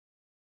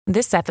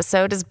This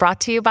episode is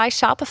brought to you by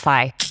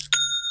Shopify.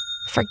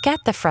 Forget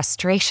the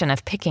frustration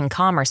of picking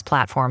commerce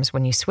platforms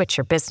when you switch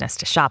your business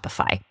to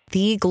Shopify,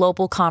 the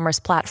global commerce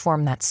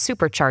platform that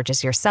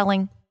supercharges your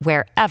selling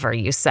wherever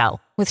you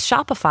sell. With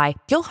Shopify,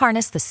 you'll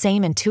harness the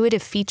same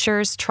intuitive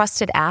features,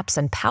 trusted apps,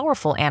 and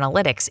powerful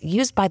analytics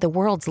used by the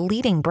world's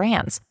leading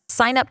brands.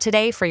 Sign up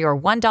today for your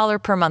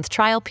 $1 per month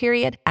trial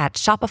period at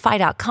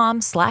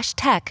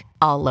shopify.com/tech,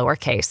 all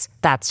lowercase.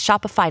 That's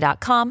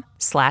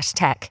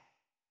shopify.com/tech.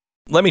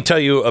 Let me tell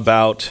you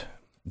about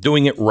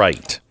doing it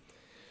right.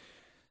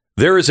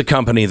 There is a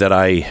company that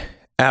I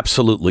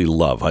absolutely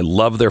love. I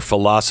love their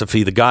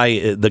philosophy. The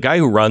guy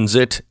who runs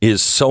it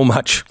is so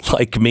much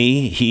like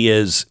me. He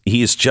is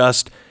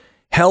just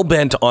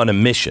hell-bent on a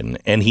mission,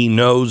 and he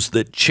knows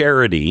that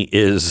charity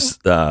is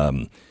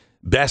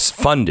best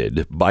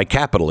funded by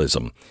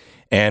capitalism.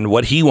 And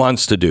what he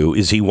wants to do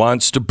is he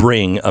wants to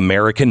bring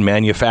American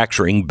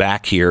manufacturing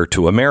back here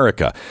to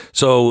America.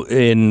 So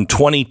in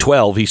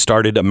 2012, he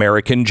started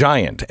American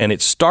Giant. And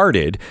it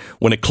started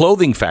when a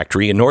clothing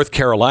factory in North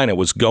Carolina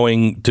was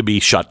going to be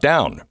shut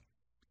down.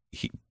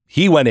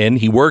 He went in,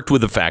 he worked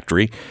with the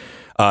factory.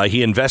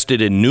 He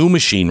invested in new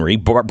machinery,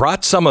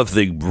 brought some of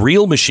the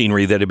real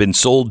machinery that had been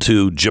sold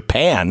to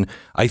Japan.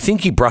 I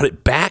think he brought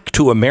it back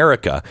to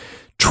America,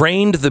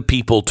 trained the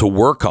people to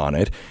work on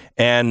it.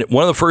 And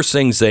one of the first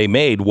things they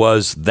made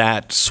was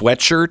that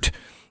sweatshirt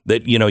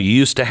that, you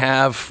used to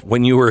have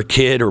when you were a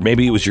kid, or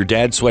maybe it was your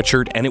dad's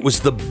sweatshirt. And it was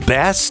the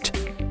best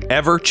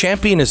ever.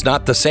 Champion is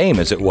not the same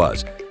as it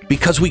was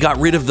because we got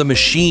rid of the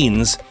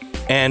machines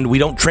and we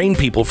don't train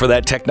people for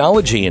that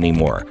technology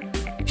anymore.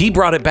 He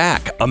brought it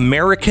back.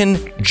 American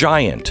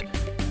Giant.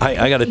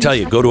 I got to tell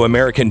you, go to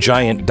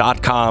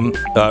american-giant.com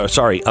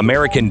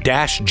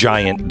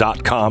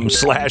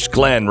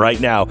 /Glenn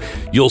right now.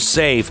 You'll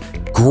save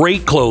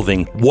great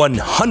clothing,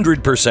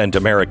 100%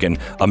 American.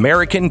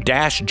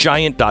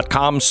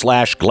 American-giant.com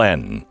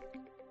 /Glenn.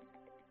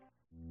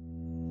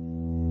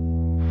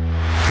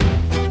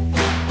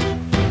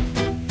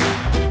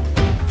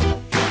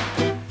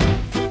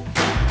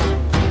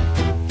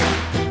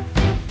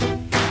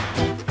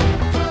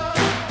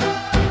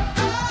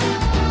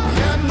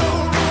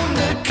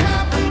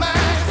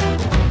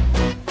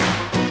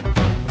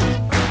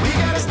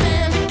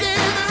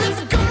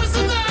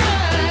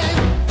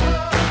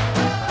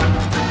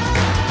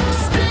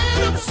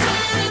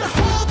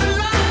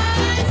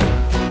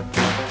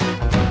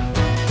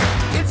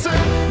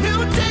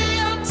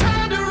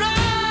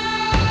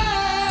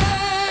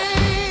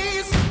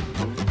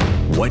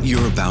 What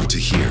you're about to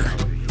hear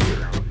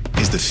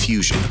is the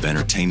fusion of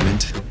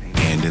entertainment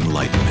and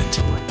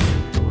enlightenment.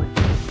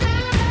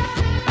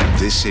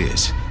 This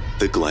is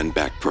the Glenn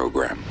Beck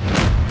Program.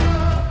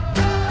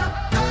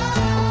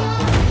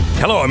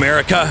 Hello,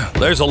 America.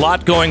 There's a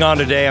lot going on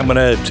today. I'm going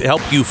to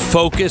help you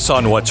focus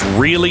on what's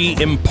really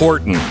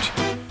important.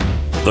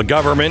 The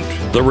government,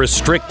 the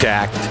Restrict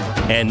Act,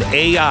 and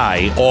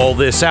AI all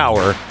this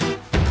hour.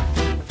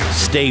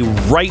 Stay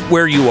right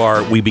where you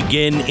are. We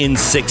begin in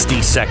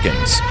 60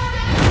 seconds.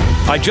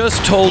 I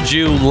just told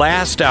you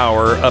last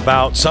hour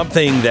about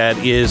something that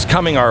is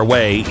coming our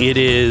way. It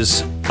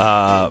is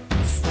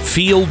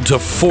field to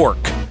fork,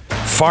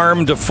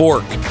 farm to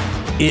fork.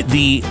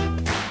 The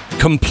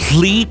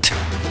complete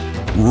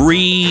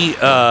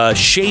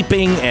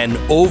reshaping and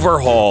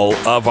overhaul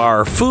of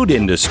our food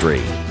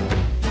industry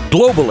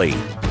globally.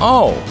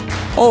 Oh,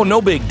 no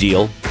big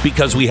deal,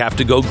 because we have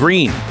to go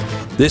green.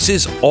 This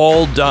is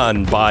all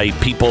done by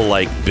people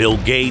like Bill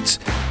Gates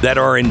that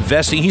are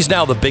investing. He's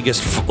now the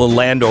biggest farm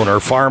landowner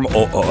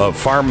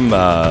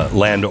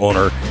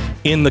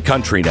in the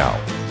country now.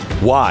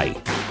 Why?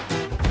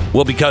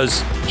 Well,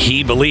 because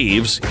he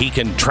believes he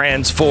can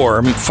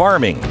transform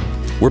farming.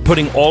 We're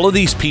putting all of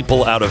these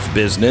people out of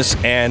business,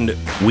 and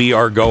we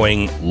are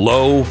going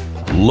low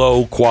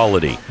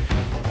quality.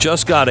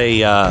 Just got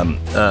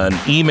an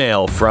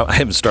email from, I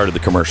haven't started the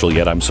commercial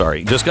yet, I'm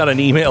sorry. Just got an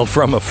email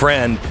from a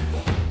friend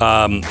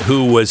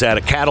who was at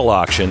a cattle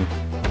auction,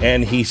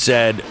 and he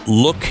said,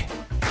 look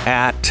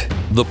at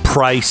the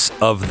price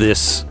of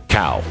this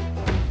cow.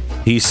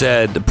 He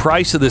said, the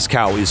price of this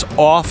cow is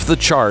off the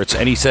charts,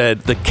 and he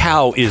said, the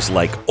cow is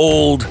like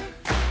old,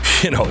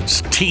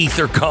 its teeth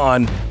are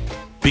gone,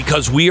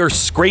 because we are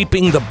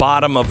scraping the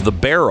bottom of the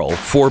barrel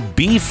for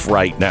beef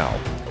right now.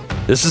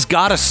 This has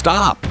got to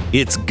stop.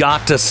 It's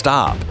got to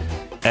stop.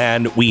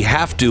 And we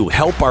have to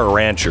help our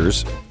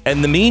ranchers.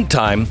 In the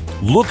meantime,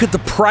 look at the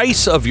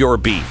price of your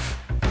beef.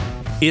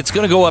 It's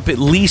going to go up at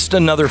least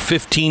another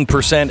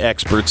 15%,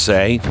 experts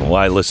say. Well,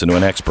 I listen to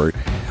an expert.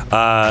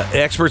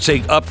 Experts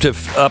say up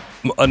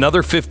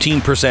another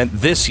 15%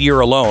 this year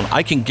alone.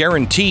 I can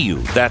guarantee you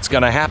that's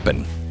going to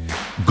happen.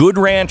 Good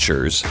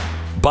Ranchers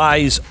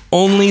buys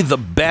only the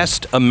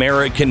best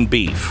American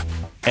beef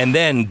and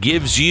then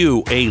gives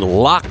you a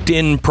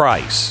locked-in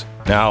price.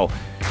 Now,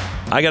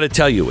 I got to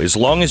tell you, as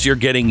long as you're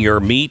getting your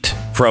meat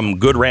from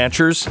Good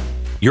Ranchers,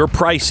 your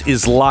price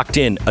is locked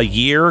in. A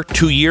year,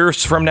 2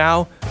 years from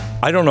now,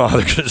 I don't know how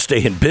they're going to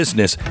stay in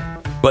business.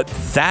 But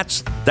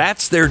that's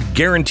their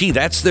guarantee.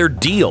 That's their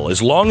deal.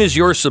 As long as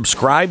you're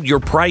subscribed, your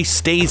price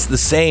stays the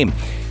same.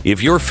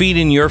 If you're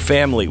feeding your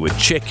family with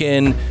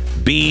chicken,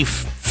 beef,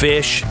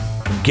 fish,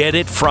 get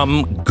it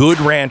from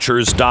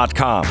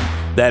GoodRanchers.com.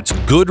 That's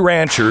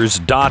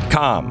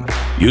GoodRanchers.com.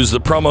 Use the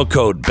promo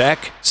code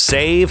Beck,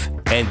 save,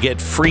 and get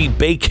free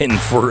bacon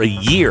for a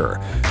year.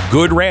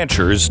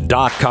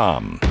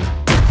 GoodRanchers.com.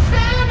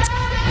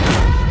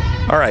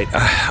 All right,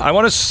 I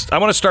want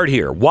to start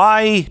here.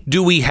 Why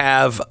do we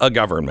have a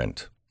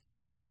government?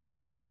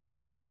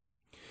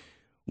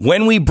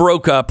 When we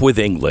broke up with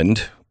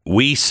England,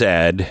 we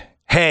said,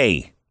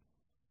 hey,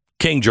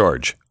 King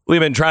George, we've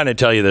been trying to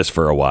tell you this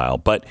for a while,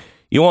 but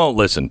you won't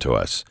listen to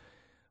us.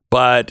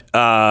 But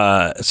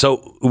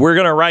so we're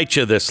going to write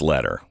you this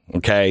letter,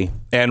 okay?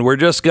 And we're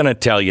just going to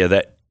tell you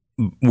that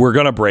we're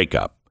going to break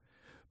up.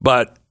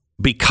 But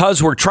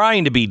because we're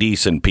trying to be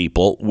decent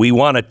people, we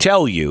want to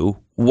tell you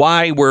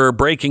why we're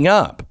breaking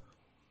up.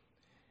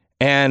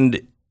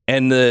 And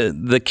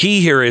the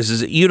key here is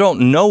that you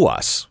don't know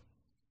us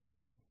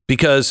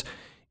because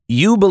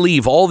you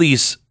believe all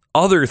these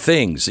other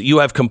things, that you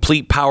have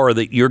complete power,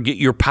 that you get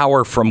your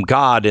power from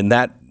God, and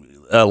that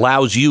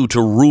allows you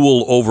to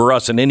rule over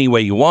us in any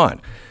way you want.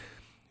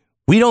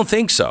 We don't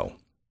think so.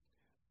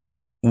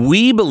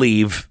 We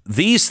believe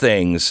these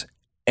things,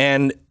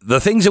 and the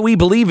things that we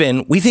believe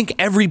in, we think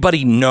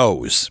everybody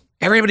knows.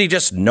 Everybody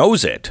just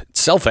knows it.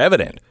 It's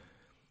self-evident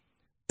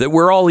that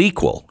we're all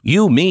equal.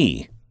 You,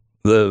 me,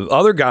 the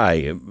other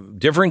guy,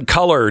 different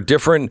color,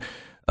 different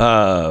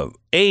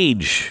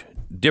age,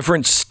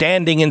 different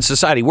standing in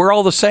society. We're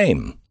all the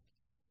same.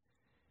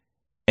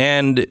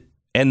 And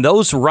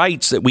those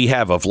rights that we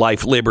have of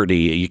life, liberty,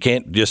 you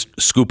can't just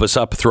scoop us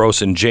up, throw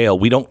us in jail.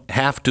 We don't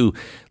have to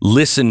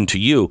listen to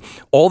you.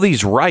 All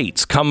these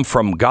rights come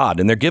from God,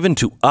 and they're given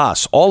to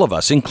us, all of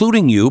us,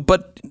 including you,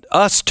 but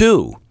us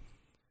too.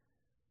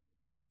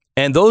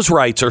 And those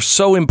rights are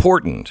so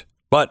important.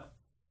 But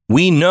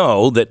we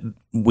know that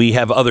we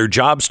have other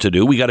jobs to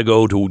do. We got to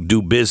go to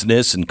do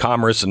business and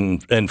commerce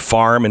and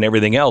farm and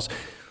everything else.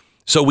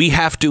 So we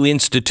have to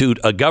institute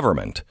a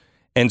government.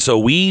 And so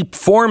we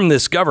form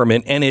this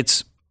government, and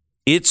its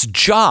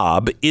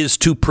job is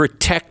to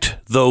protect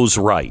those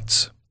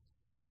rights.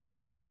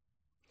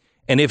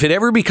 And if it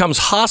ever becomes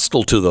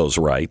hostile to those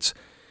rights,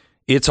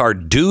 it's our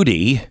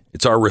duty,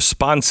 it's our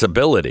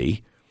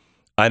responsibility,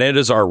 and it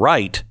is our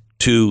right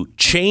to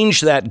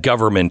change that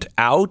government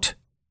out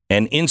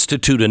and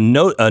institute a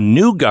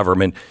new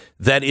government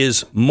that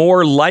is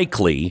more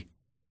likely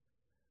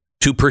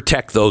to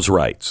protect those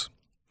rights.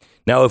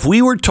 Now, if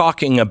we were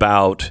talking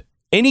about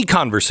any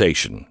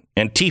conversation,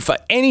 Antifa,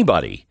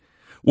 anybody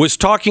was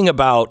talking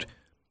about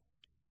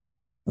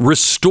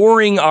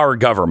restoring our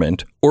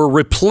government or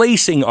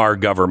replacing our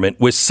government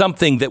with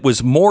something that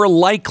was more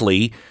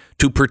likely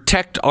to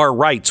protect our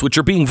rights, which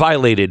are being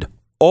violated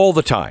all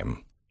the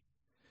time,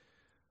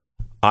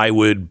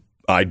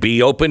 I'd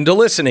be open to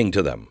listening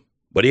to them.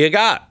 What do you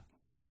got?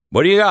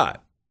 What do you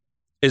got?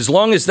 As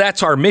long as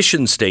that's our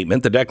mission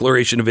statement, the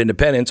Declaration of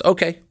Independence,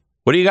 okay,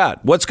 what do you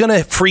got? What's going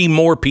to free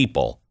more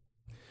people?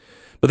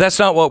 But that's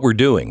not what we're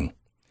doing.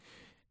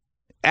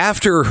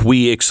 After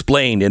we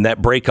explained in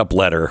that breakup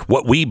letter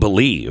what we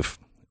believe,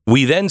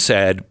 we then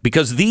said,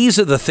 because these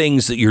are the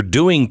things that you're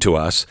doing to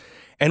us,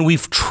 and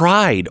we've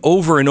tried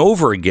over and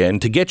over again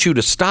to get you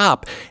to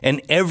stop,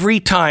 and every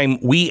time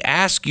we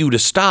ask you to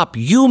stop,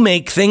 you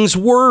make things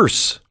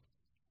worse.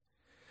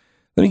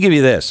 Let me give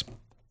you this.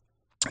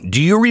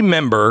 Do you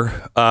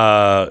remember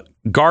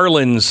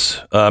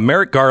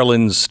Merrick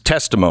Garland's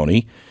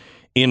testimony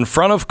in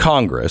front of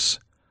Congress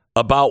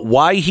about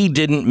why he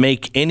didn't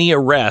make any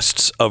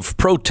arrests of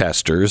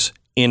protesters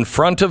in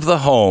front of the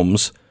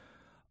homes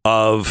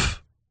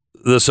of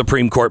the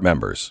Supreme Court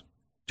members?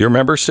 Do you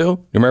remember, Stu?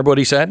 You remember what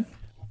he said?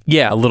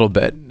 Yeah, a little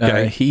bit.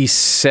 Okay. He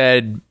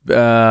said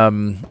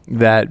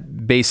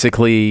that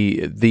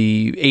basically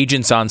the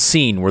agents on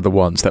scene were the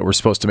ones that were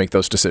supposed to make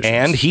those decisions.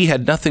 And he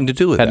had nothing to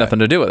do with it. Had nothing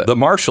to do with it. The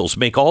marshals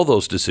make all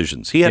those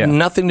decisions. He had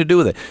nothing to do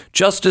with it.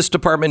 Justice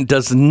Department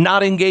does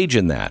not engage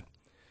in that.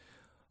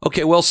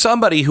 Okay, well,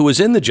 somebody who was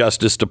in the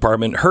Justice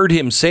Department heard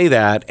him say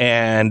that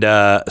and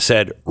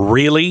said,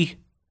 really?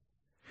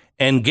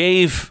 And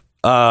gave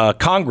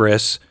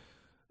Congress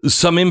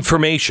some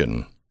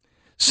information.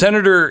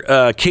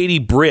 Senator Katie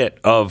Britt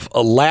of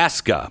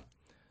Alaska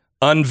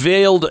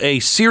unveiled a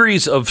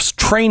series of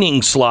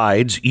training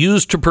slides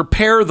used to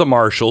prepare the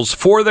marshals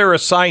for their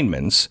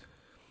assignments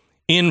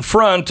in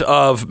front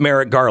of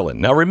Merrick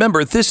Garland. Now,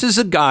 remember, this is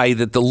a guy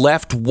that the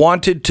left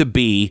wanted to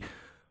be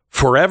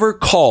forever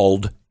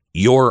called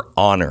Your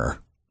Honor.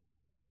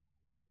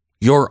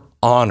 Your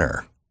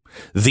Honor.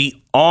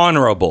 The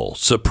Honorable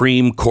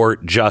Supreme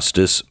Court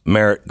Justice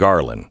Merrick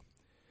Garland.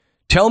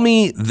 Tell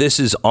me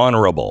this is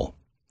honorable.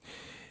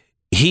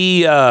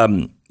 He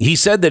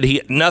said that he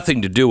had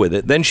nothing to do with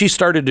it. Then she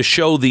started to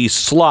show these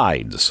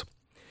slides.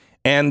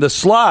 And the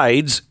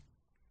slides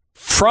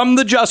from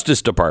the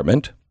Justice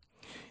Department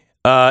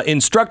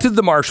instructed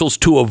the marshals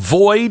to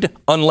avoid,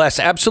 unless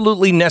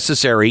absolutely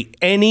necessary,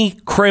 any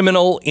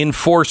criminal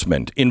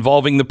enforcement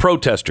involving the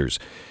protesters.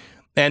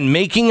 And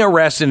making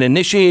arrests and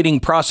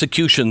initiating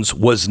prosecutions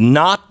was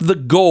not the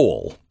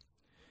goal.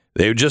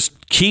 They would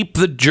just keep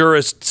the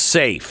jurists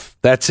safe.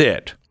 That's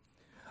it.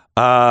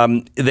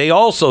 They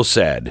also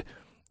said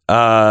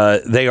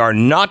they are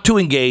not to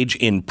engage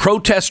in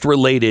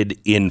protest-related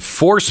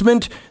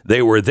enforcement.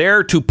 They were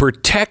there to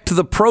protect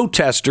the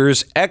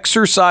protesters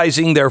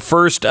exercising their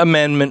First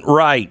Amendment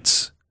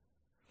rights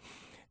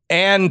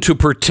and to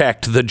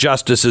protect the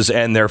justices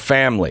and their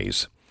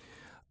families.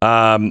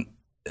 They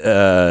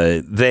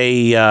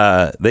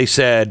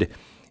said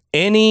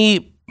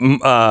any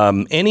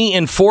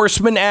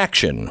enforcement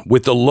action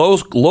with the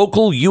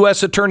local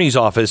U.S. Attorney's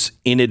Office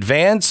in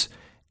advance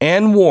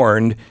and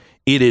warned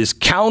it is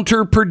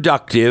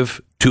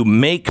counterproductive to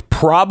make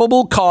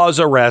probable cause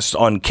arrests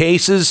on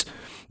cases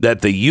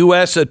that the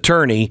U.S.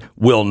 Attorney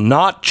will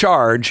not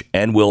charge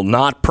and will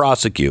not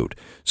prosecute.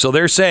 So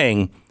they're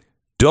saying,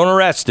 don't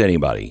arrest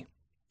anybody.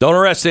 Don't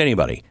arrest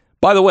anybody.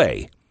 By the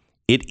way,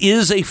 it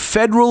is a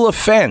federal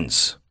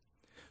offense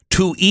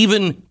to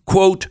even,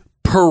 quote,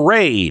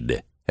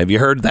 parade. Have you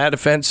heard that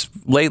offense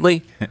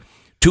lately?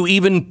 To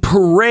even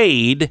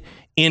parade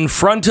in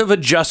front of a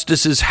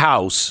justice's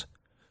house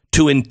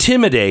to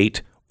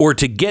intimidate or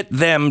to get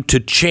them to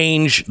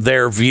change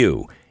their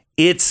view.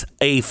 It's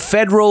a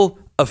federal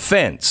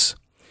offense.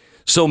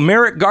 So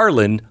Merrick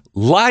Garland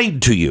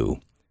lied to you.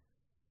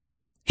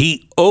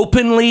 He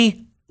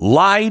openly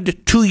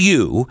lied to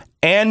you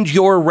and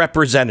your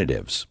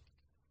representatives.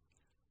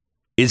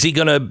 Is he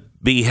going to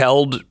be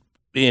held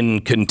in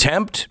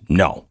contempt?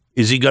 No.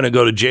 Is he going to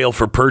go to jail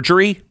for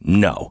perjury?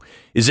 No.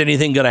 Is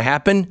anything going to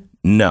happen?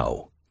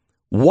 No.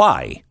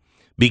 Why?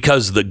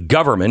 Because the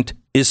government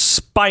is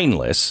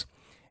spineless,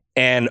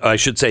 and I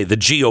should say the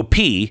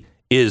GOP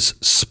is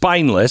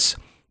spineless.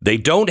 They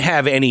don't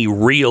have any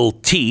real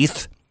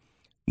teeth.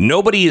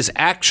 Nobody is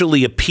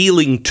actually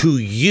appealing to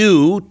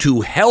you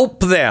to help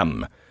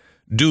them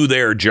do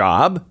their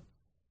job.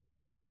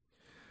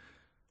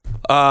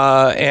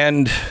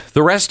 And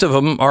the rest of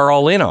them are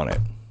all in on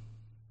it.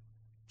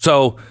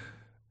 So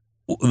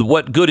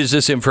what good is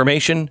this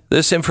information?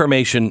 This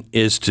information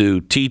is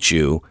to teach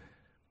you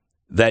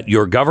that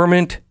your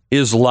government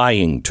is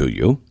lying to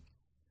you,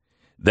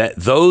 that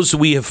those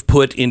we have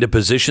put into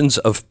positions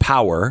of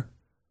power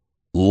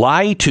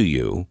lie to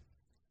you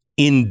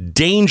in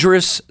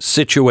dangerous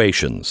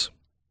situations.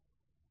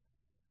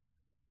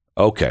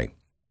 Okay.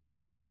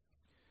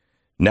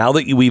 Now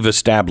that we've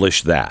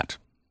established that,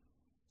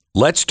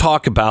 let's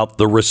talk about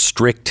the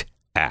Restrict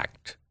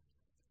Act.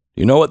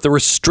 You know what the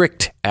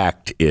Restrict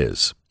Act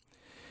is?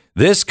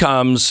 This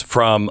comes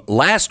from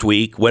last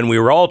week when we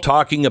were all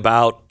talking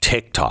about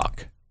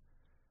TikTok.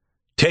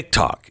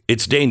 TikTok,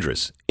 it's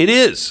dangerous. It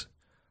is.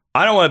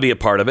 I don't want to be a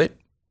part of it.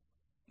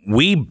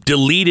 We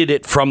deleted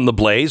it from the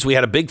Blaze. We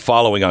had a big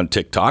following on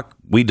TikTok.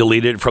 We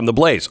deleted it from the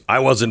Blaze. I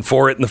wasn't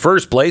for it in the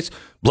first place.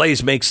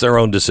 Blaze makes their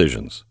own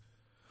decisions.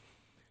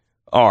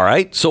 All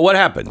right. So what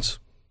happens?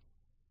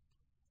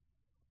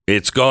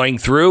 It's going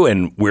through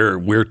and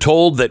we're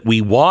told that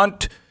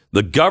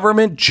the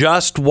government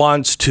just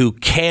wants to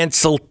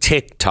cancel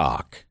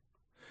TikTok.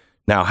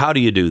 Now, how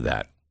do you do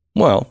that?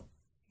 Well,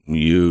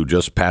 you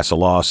just pass a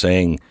law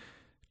saying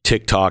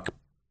TikTok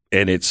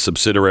and its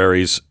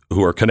subsidiaries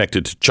who are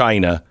connected to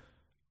China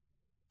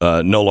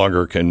no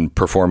longer can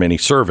perform any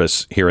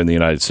service here in the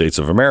United States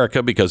of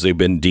America because they've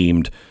been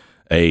deemed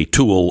a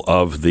tool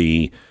of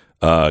the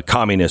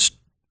Communist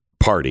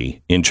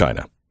Party in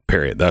China.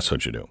 Period. That's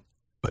what you do.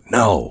 But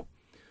no,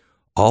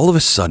 all of a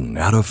sudden,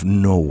 out of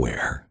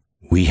nowhere,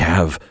 we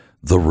have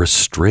the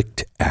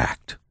Restrict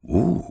Act.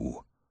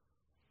 Ooh,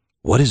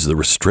 what is the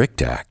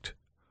Restrict Act?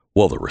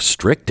 Well, the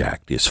Restrict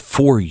Act is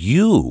for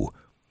you.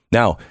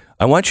 Now,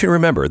 I want you to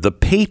remember the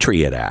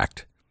Patriot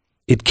Act.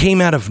 It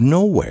came out of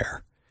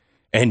nowhere.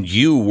 And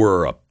you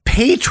were a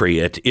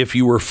patriot if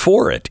you were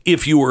for it.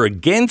 If you were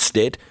against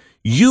it,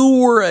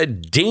 you were a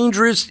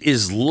dangerous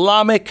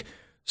Islamic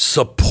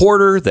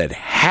supporter that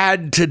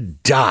had to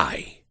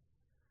die.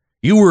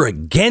 You were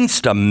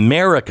against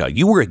America.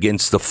 You were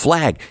against the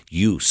flag.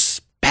 You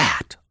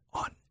spat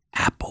on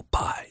apple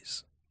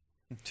pies.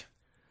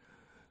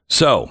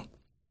 So,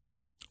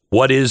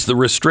 what is the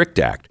Restrict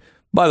Act?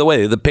 By the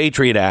way, the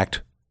Patriot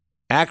Act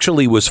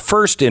actually was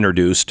first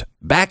introduced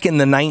back in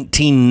the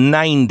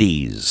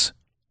 1990s.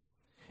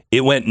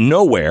 It went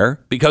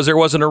nowhere because there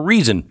wasn't a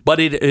reason,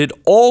 but it had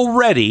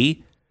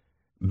already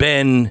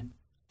been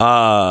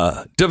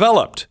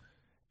developed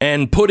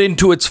and put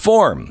into its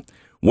form.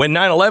 When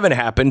 9/11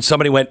 happened,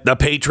 somebody went, the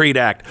Patriot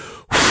Act,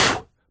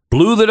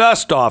 blew the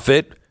dust off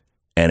it,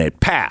 and it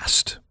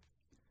passed.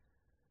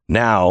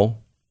 Now,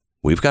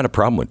 we've got a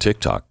problem with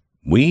TikTok.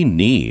 We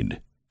need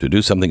to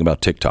do something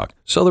about TikTok.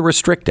 So the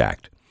Restrict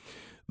Act.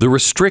 The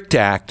Restrict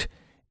Act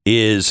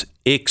is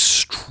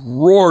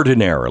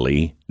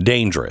extraordinarily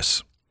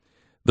dangerous.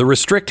 The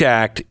Restrict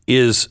Act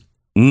is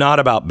not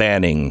about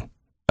banning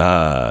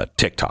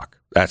TikTok.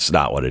 That's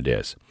not what it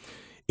is.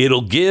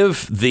 It'll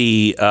give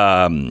the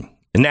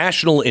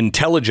national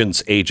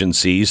intelligence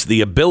agencies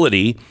the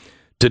ability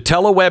to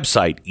tell a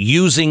website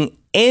using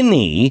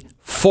any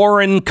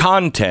foreign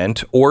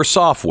content or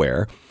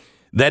software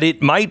that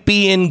it might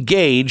be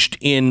engaged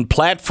in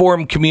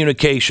platform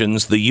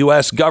communications the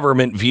U.S.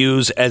 government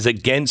views as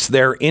against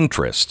their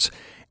interests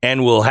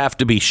and will have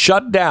to be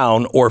shut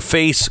down or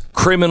face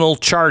criminal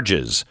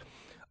charges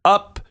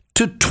up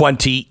to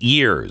 20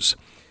 years.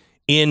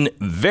 In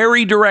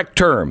very direct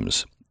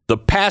terms, the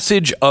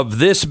passage of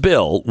this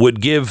bill would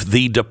give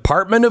the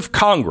Department of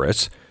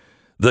Congress,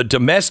 the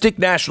Domestic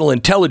National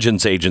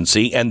Intelligence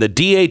Agency, and the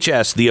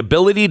DHS the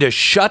ability to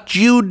shut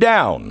you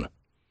down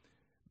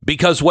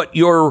because what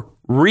you're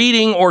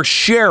reading or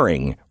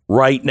sharing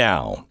right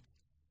now.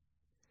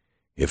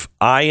 If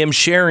I am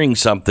sharing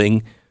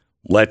something,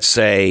 let's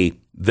say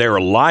they're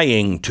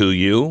lying to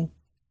you,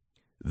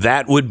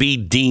 that would be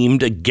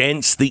deemed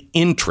against the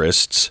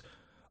interests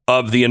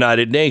of the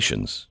United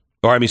Nations,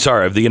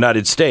 of the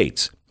United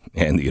States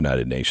and the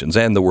United Nations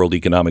and the World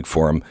Economic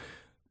Forum,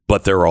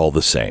 but they're all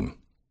the same.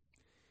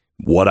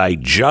 What I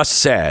just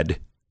said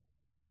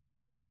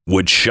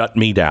would shut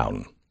me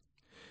down.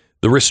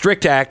 The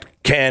Restrict Act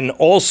can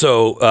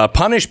also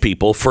punish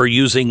people for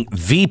using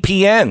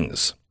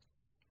VPNs.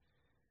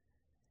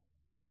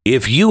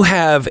 If you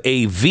have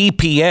a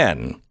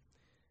VPN,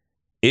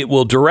 it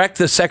will direct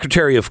the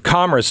Secretary of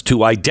Commerce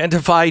to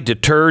identify,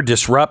 deter,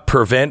 disrupt,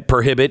 prevent,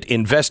 prohibit,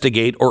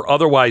 investigate, or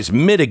otherwise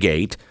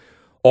mitigate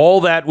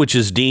all that which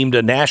is deemed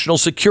a national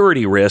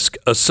security risk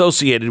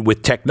associated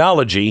with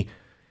technology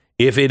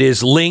if it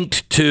is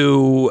linked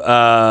to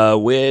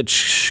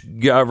which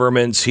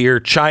governments here?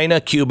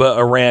 China, Cuba,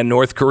 Iran,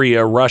 North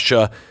Korea,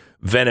 Russia,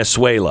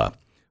 Venezuela.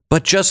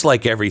 But just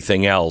like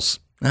everything else,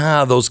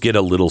 those get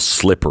a little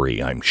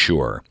slippery, I'm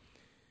sure.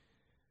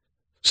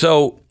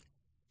 So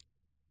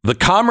the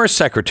Commerce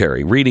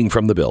Secretary, reading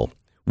from the bill,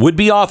 would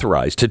be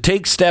authorized to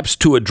take steps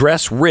to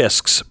address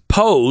risks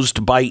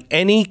posed by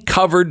any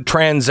covered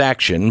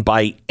transaction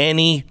by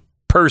any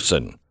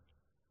person.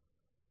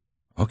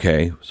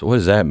 Okay, so what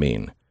does that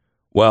mean?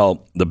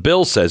 Well, the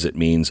bill says it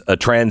means a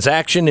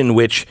transaction in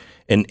which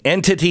an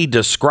entity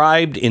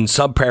described in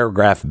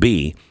subparagraph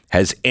B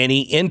has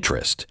any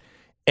interest.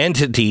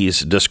 Entities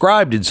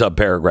described in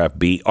subparagraph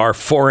B are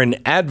foreign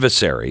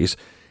adversaries,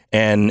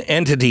 an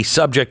entity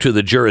subject to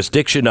the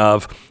jurisdiction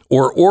of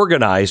or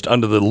organized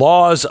under the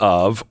laws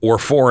of or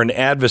foreign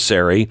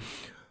adversary,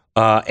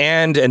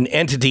 and an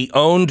entity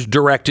owned,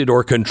 directed,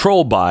 or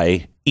controlled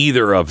by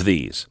either of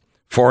these.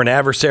 Foreign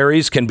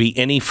adversaries can be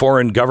any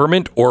foreign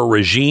government or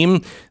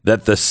regime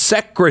that the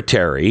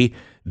Secretary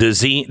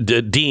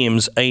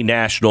deems a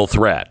national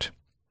threat.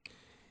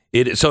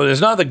 So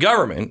there's not the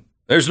government.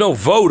 There's no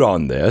vote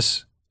on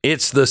this.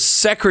 It's the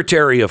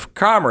Secretary of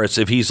Commerce.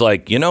 If he's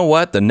like, you know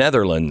what, the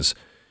Netherlands,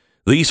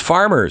 these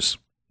farmers,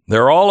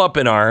 they're all up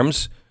in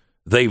arms.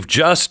 They've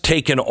just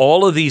taken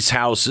all of these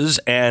houses.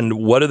 And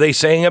what are they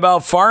saying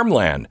about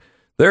farmland?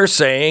 They're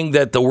saying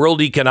that the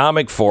World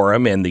Economic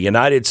Forum and the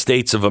United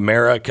States of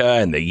America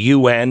and the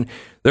UN,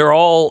 they're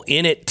all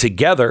in it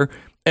together,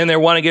 and they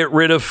want to get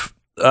rid of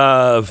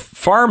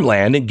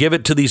farmland and give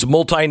it to these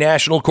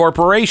multinational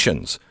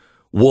corporations.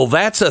 Well,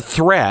 that's a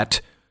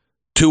threat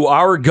to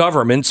our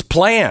government's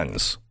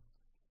plans.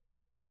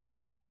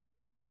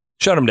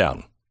 Shut them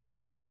down.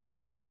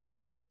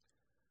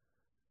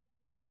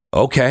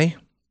 Okay.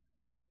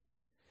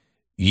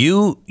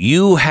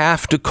 You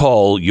have to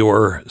call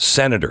your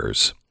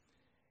senators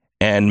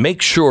and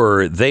make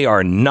sure they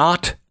are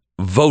not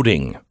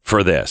voting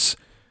for this.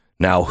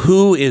 Now,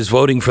 who is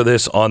voting for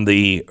this on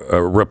the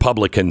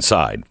Republican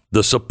side?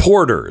 The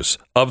supporters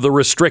of the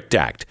Restrict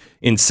Act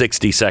in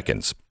 60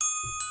 seconds.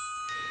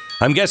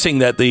 I'm guessing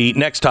that the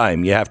next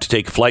time you have to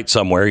take a flight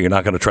somewhere, you're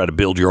not going to try to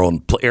build your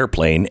own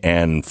airplane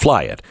and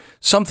fly it.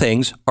 Some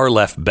things are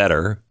left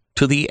better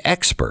to the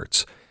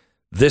experts.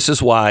 This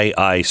is why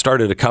I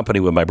started a company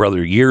with my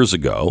brother years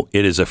ago.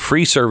 It is a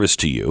free service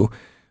to you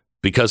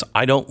because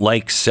I don't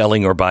like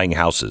selling or buying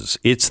houses.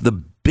 It's the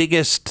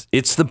biggest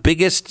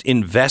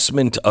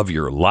investment of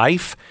your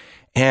life.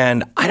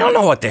 And I don't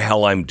know what the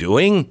hell I'm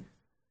doing.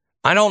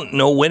 I don't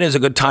know when is a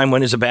good time,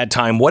 when is a bad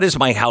time. What is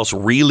my house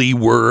really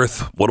worth?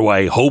 What do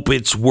I hope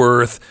it's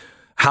worth?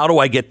 How do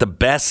I get the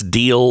best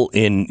deal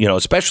in,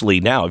 especially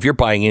now, if you're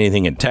buying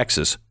anything in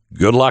Texas,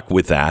 good luck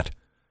with that.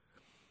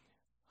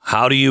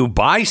 How do you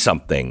buy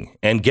something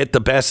and get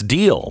the best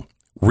deal?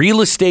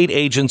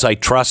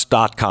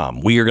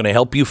 realestateagentsitrust.com. We are going to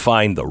help you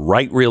find the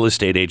right real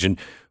estate agent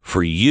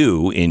for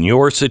you in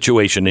your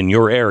situation, in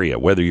your area,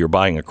 whether you're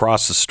buying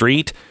across the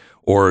street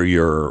or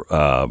you're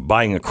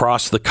buying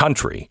across the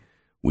country.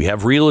 We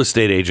have real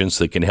estate agents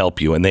that can help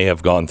you, and they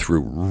have gone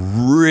through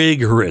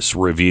rigorous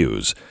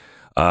reviews.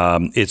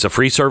 It's a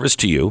free service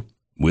to you.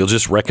 We'll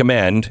just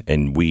recommend,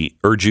 and we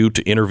urge you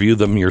to interview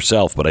them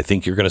yourself, but I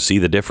think you're going to see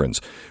the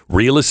difference.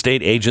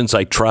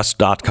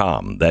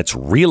 realestateagentsitrust.com. That's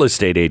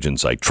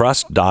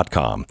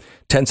realestateagentsitrust.com.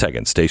 10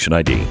 seconds, station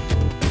ID.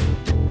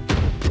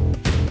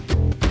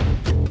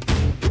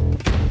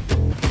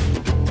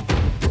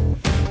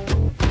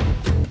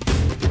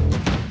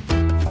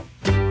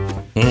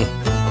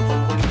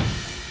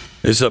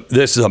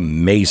 This is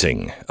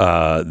amazing.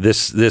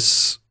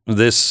 This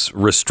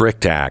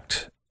Restrict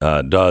Act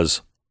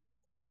does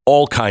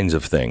all kinds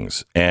of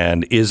things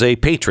and is a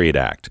Patriot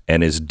Act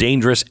and is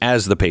dangerous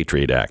as the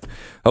Patriot Act.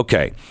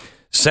 Okay.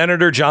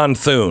 Senator John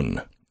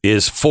Thune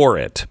is for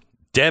it.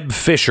 Deb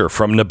Fischer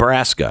from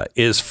Nebraska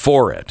is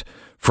for it.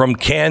 From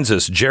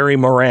Kansas, Jerry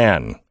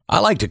Moran. I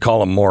like to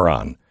call him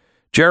Moron.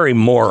 Jerry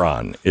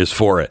Moron is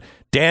for it.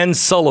 Dan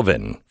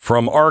Sullivan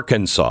from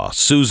Arkansas.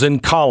 Susan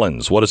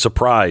Collins. What a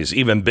surprise.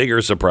 Even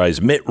bigger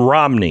surprise. Mitt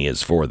Romney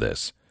is for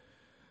this.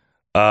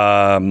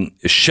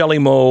 Shelley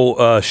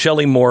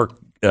Moore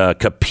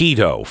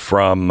Capito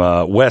from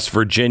West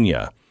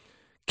Virginia.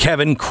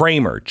 Kevin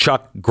Kramer,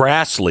 Chuck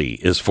Grassley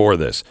is for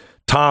this.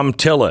 Tom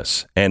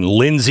Tillis and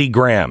Lindsey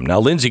Graham. Now,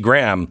 Lindsey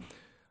Graham,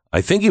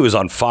 I think he was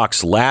on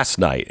Fox last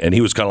night, and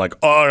he was kind of like,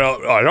 "Oh,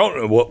 no, I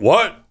don't.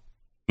 What?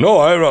 No,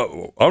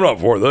 I'm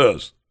not for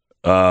this."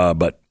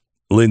 But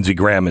Lindsey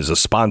Graham is a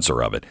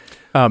sponsor of it.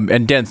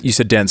 And Dan, you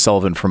said Dan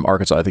Sullivan from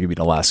Arkansas. I think it'd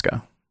be in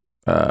Alaska.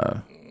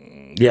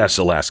 Yes,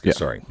 Alaska. Yeah.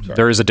 Sorry.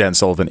 There is a Dan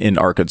Sullivan in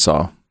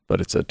Arkansas,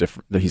 but it's a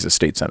different. He's a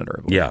state senator.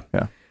 I believe.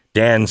 Yeah.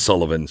 Dan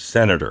Sullivan,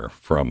 senator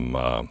from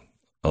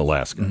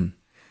Alaska. Mm-hmm.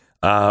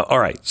 All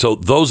right. So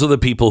those are the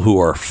people who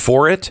are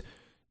for it.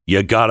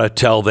 You got to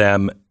tell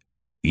them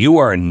you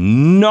are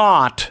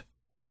not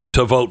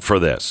to vote for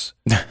this.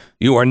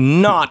 You are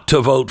not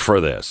to vote for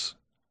this.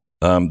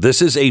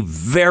 This is a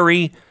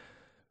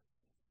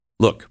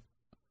look,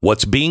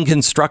 what's being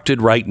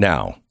constructed right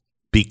now,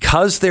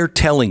 because they're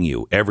telling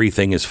you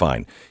everything is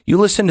fine. You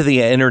listen to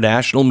the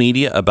international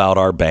media about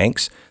our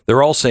banks,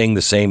 they're all saying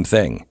the same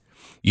thing.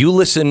 You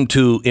listen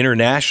to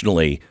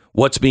internationally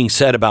what's being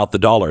said about the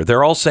dollar,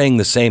 they're all saying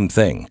the same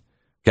thing.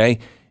 Okay?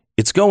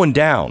 It's going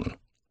down.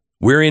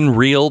 We're in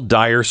real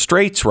dire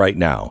straits right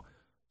now.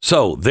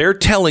 So they're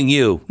telling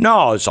you,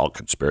 no, it's all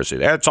conspiracy.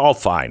 That's all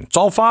fine. It's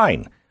all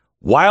fine.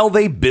 While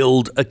they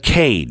build a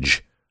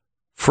cage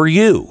for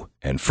you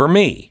and for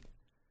me,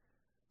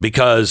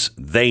 because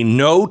they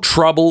know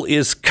trouble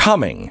is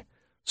coming.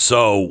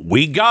 So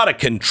we got to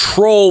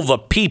control the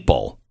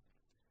people.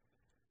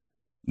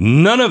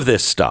 None of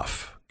this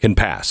stuff can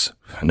pass.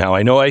 Now,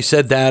 I know I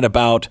said that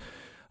about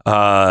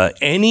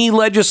any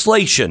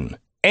legislation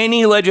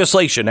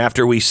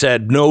after we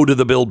said no to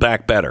the Build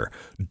Back Better.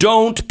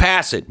 Don't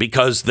pass it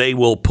because they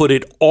will put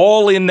it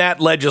all in that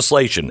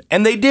legislation.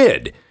 And they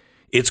did.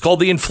 It's called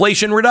the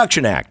Inflation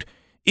Reduction Act.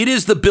 It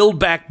is the Build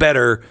Back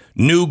Better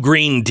New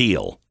Green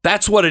Deal.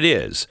 That's what it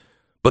is.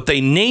 But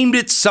they named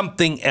it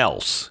something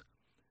else.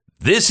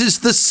 This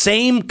is the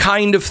same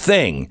kind of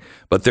thing,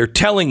 but they're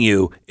telling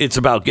you it's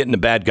about getting the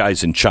bad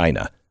guys in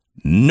China.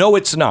 No,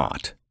 it's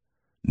not.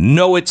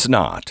 No, it's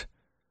not.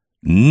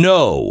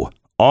 No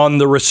on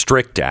the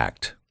Restrict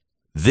Act.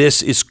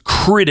 This is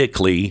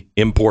critically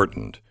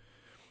important.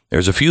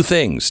 There's a few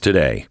things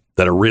today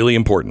that are really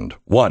important.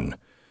 One,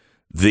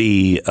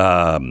 the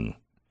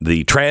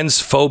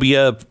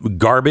transphobia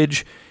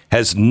garbage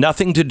has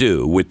nothing to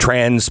do with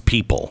trans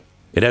people.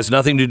 It has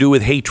nothing to do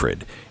with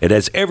hatred. It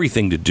has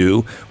everything to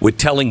do with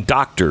telling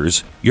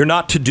doctors you're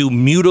not to do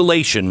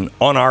mutilation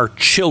on our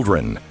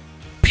children.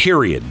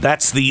 Period.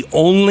 That's the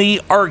only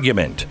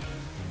argument.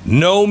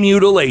 No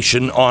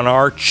mutilation on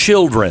our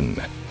children.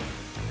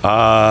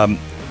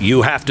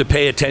 You have to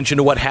pay attention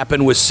to what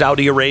happened with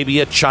Saudi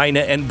Arabia, China,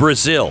 and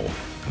Brazil.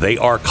 They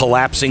are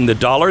collapsing the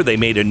dollar. They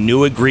made a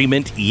new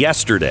agreement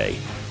yesterday.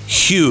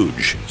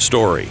 Huge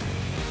story.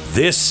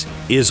 This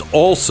is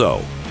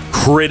also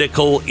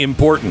critical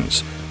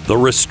importance. The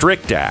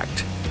Restrict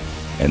Act.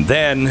 And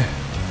then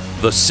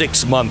the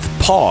 6-month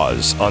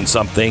pause on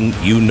something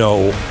you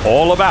know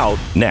all about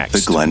next.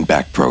 The Glenn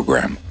Beck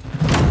Program.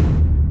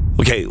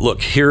 Okay,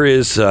 look,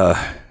 here's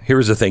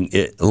the thing.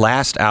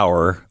 Last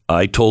hour,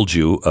 I told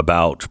you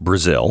about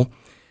Brazil.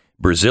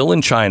 Brazil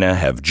and China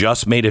have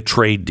just made a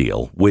trade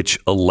deal which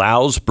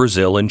allows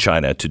Brazil and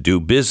China to do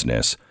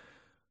business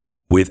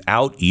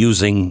without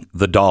using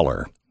the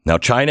dollar. Now,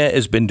 China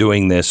has been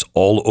doing this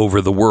all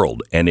over the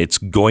world, and it's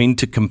going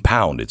to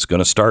compound. It's going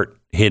to start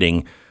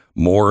hitting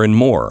more and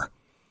more.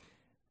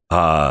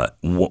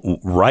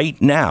 Right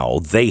now,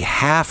 they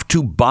have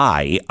to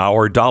buy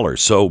our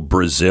dollars. So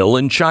Brazil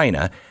and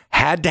China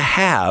had to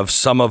have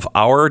some of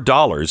our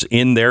dollars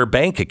in their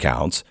bank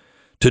accounts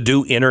to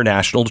do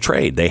international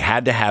trade. They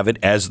had to have it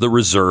as the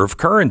reserve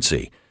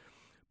currency.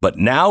 But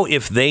now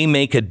if they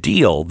make a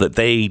deal that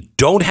they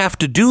don't have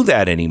to do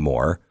that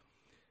anymore,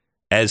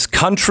 as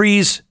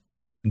countries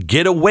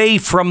get away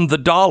from the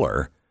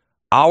dollar,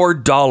 our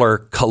dollar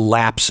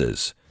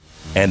collapses.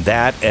 And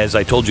that, as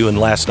I told you in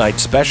last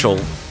night's special,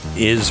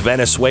 is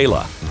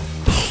Venezuela.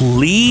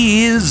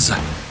 Please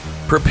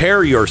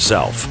prepare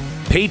yourself.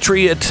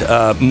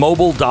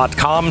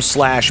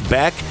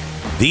 PatriotMobile.com/Beck.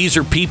 These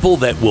are people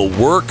that will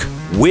work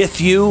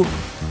with you.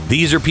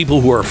 These are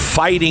people who are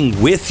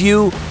fighting with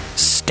you.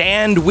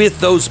 Stand with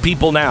those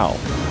people now.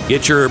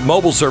 Get your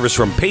mobile service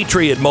from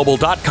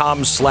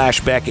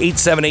PatriotMobile.com/Beck,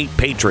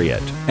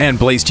 878-PATRIOT. And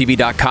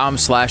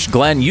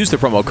BlazeTV.com/Glenn. Use the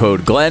promo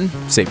code Glenn.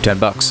 Save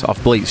 $10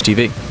 off Blaze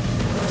TV.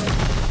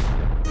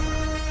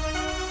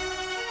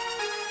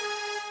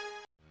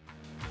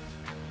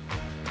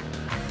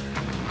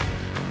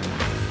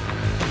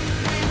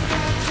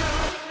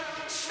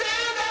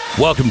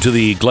 Welcome to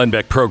the Glenn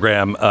Beck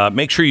program.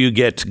 Make sure you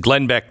get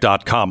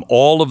glennbeck.com.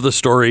 All of the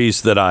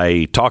stories that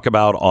I talk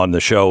about on the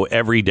show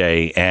every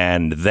day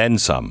and then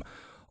some.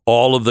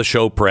 All of the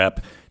show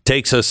prep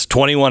takes us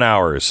 21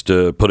 hours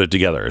to put it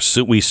together.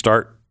 So we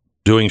start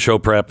doing show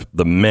prep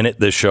the minute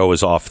this show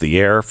is off the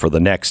air for the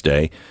next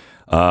day.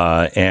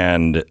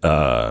 And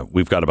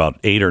we've got about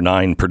 8 or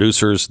 9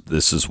 producers.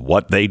 This is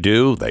what they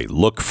do. They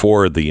look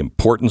for the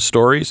important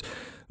stories.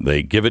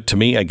 They give it to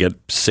me. I get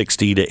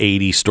 60 to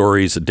 80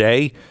 stories a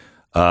day.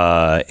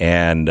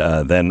 And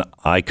then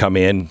I come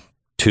in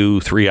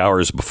 2-3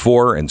 hours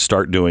before and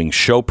start doing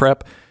show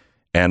prep.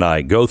 And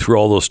I go through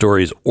all those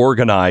stories,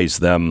 organize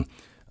them,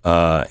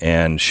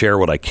 and share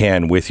what I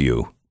can with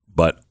you.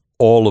 But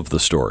all of the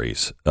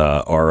stories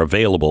are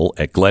available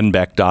at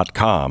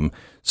glennbeck.com.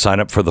 Sign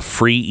up for the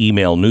free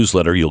email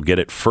newsletter. You'll get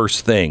it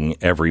first thing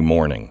every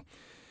morning.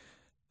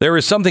 There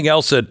is something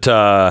else that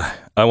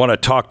I want to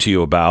talk to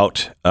you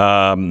about,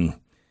 and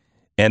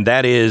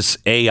that is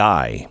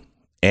AI.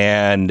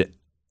 And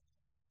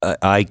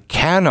I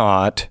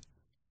cannot...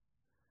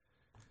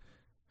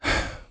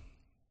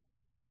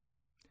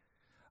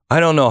 I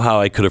don't know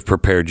how I could have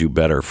prepared you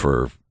better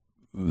for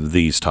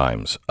these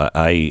times.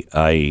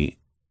 I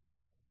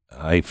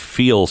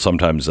feel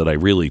sometimes that I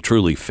really,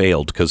 truly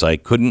failed because I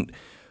couldn't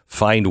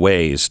find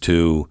ways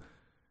to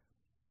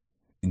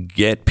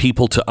get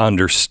people to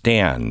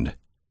understand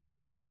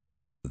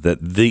that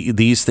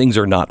these things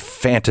are not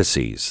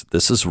fantasies.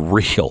 This is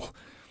real.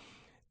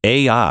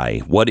 AI,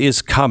 what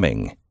is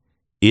coming,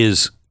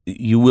 is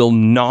you will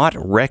not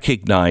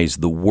recognize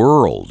the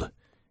world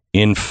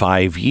in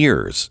 5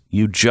 years.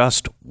 You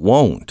just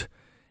won't.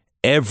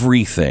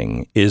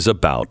 Everything is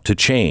about to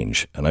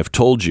change. And I've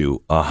told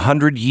you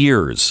 100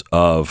 years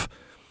of,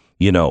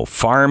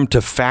 farm to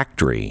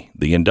factory,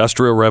 the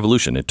Industrial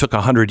Revolution. It took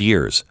 100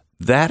 years.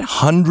 That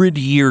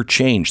 100-year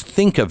change,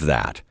 think of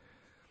that.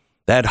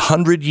 That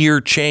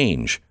 100-year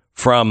change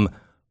from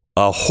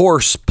a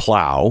horse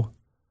plow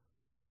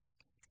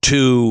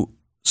to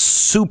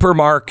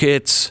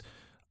supermarkets,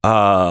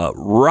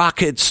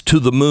 rockets to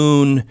the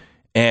moon,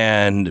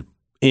 and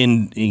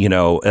in,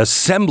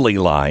 assembly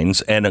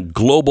lines and a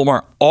global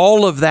market,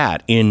 all of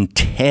that in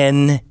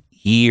 10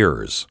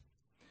 years.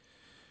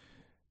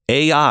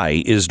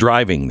 AI is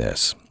driving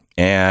this.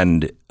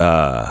 And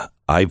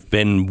I've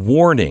been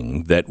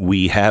warning that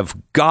we have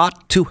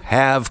got to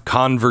have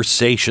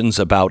conversations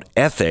about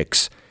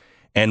ethics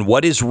and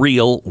what is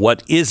real,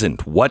 what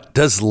isn't. What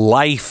does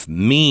life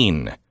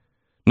mean?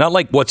 Not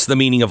like, what's the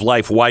meaning of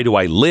life? Why do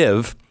I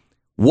live?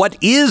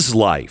 What is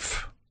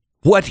life?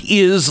 What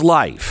is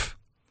life?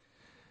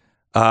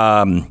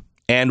 And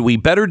we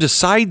better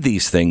decide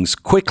these things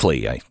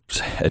quickly. I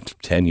said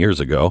 10 years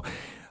ago.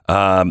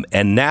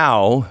 And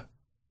now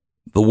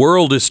the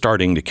world is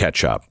starting to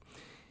catch up.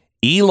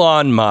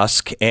 Elon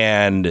Musk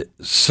and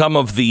some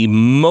of the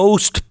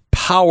most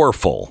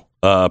powerful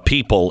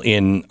people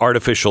in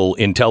artificial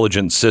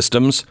intelligence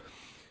systems,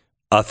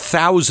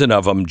 1,000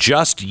 of them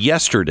just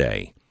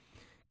yesterday,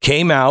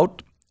 came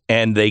out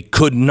and they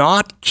could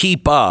not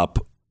keep up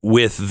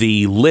with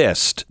the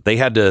list. They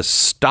had to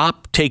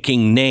stop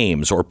taking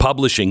names or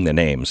publishing the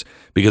names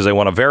because they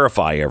want to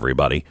verify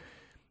everybody.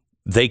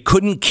 They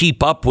couldn't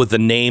keep up with the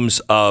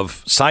names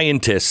of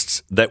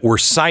scientists that were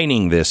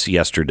signing this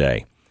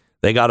yesterday.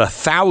 They got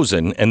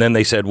 1,000 and then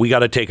they said, we got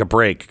to take a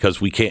break because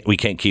we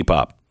can't keep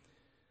up.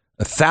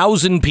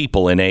 1,000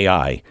 people in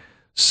AI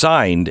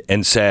signed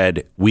and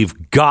said,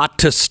 we've got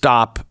to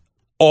stop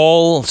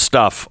all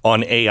stuff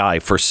on AI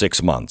for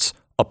 6 months.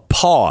 A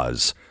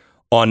pause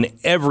on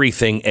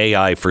everything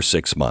AI for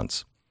 6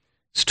 months.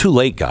 It's too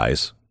late,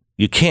 guys.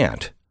 You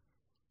can't.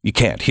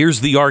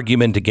 Here's the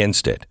argument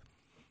against it.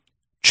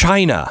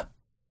 China,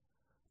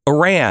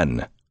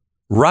 Iran,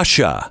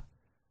 Russia.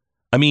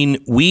 I mean,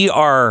 we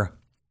are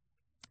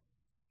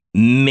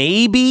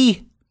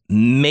maybe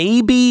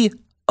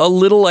a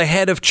little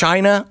ahead of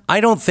China. I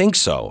don't think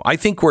so. I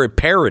think we're at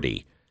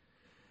parity.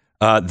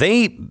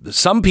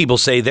 Some people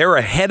say they're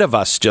ahead of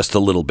us just a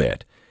little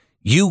bit.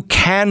 You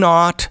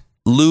cannot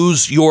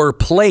lose your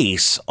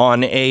place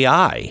on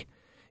AI.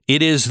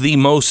 It is the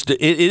most,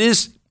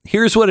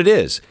 here's what it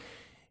is.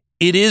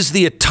 It is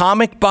the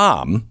atomic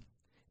bomb,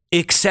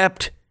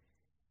 except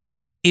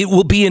it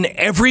will be in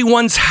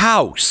everyone's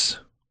house.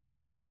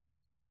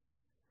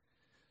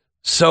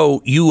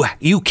 So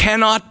you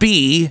cannot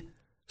be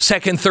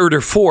second, third,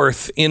 or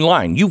fourth in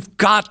line. You've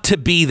got to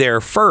be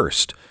there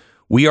first.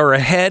 We are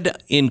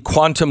ahead in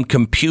quantum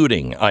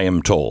computing, I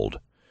am told.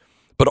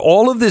 But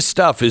all of this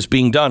stuff is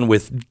being done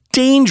with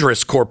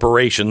dangerous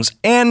corporations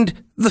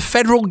and the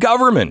federal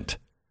government.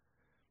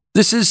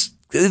 This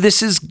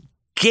is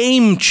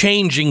game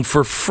changing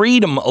for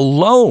freedom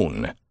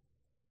alone.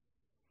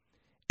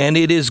 And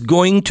it is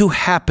going to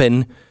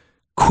happen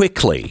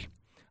quickly.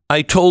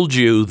 I told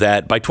you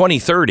that by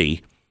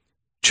 2030,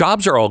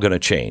 jobs are all going to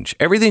change.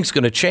 Everything's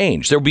going to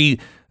change. There'll be,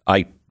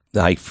 I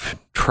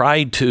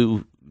tried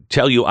to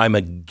tell you I'm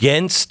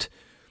against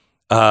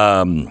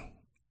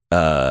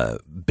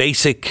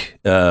basic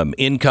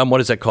income. What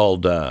is that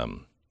called?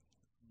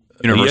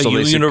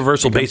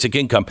 universal basic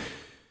income,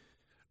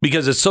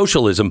 because it's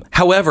socialism.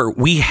 However,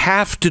 we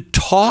have to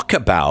talk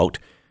about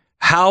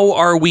how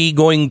are we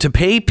going to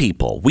pay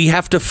people? We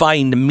have to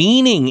find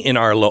meaning in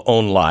our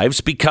own lives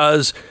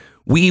because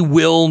we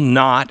will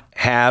not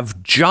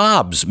have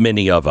jobs,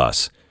 many of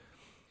us.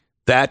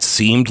 That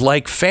seemed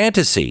like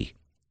fantasy.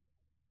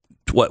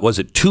 What was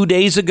it, 2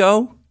 days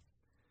ago?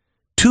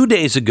 2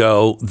 days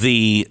ago,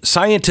 the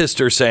scientists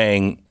are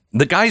saying,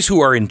 the guys who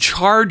are in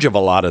charge of a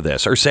lot of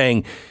this are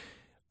saying,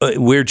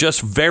 we're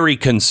just very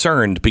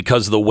concerned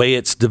because the way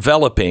it's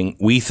developing,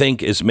 we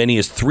think as many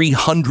as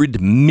 300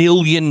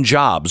 million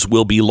jobs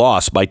will be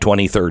lost by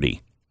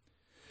 2030.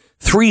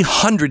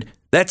 300,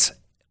 that's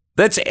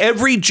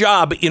every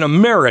job in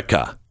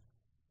America.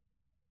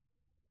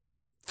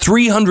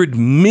 300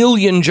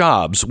 million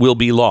jobs will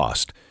be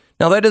lost.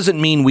 Now, that doesn't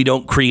mean we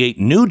don't create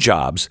new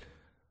jobs,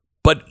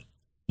 but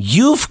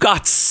you've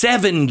got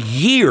 7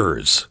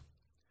 years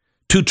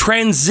to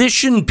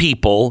transition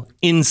people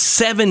in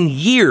 7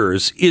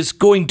 years is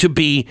going to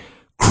be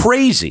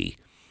crazy.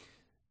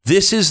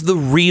 This is the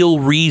real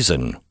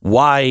reason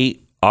why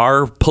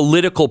our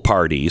political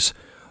parties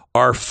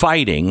are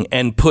fighting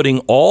and putting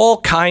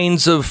all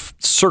kinds of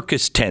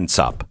circus tents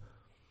up.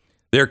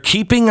 They're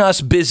keeping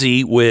us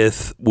busy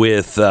with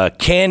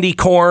candy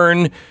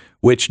corn,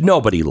 which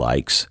nobody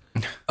likes,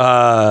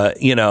 and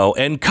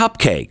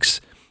cupcakes.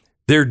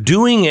 They're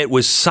doing it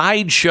with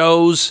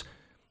sideshows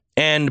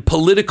and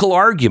political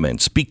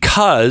arguments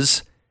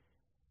because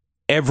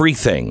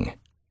everything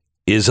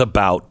is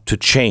about to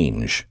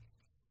change.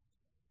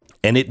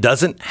 And it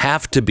doesn't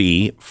have to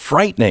be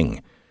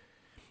frightening.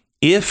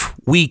 If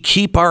we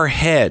keep our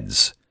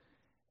heads,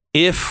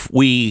 if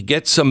we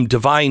get some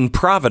divine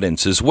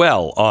providence as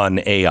well on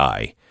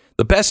AI,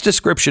 the best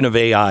description of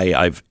AI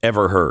I've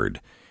ever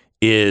heard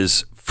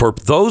is for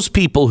those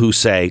people who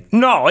say,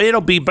 no,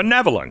 it'll be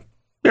benevolent.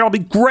 It'll be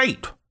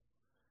great.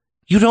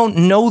 You don't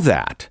know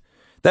that.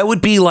 That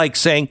would be like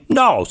saying,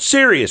 no,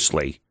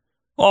 seriously.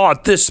 Oh,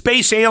 the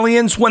space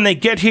aliens, when they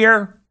get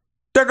here,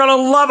 they're going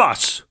to love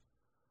us.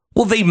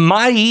 Well, they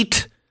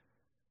might,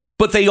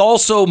 but they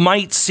also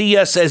might see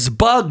us as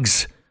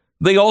bugs.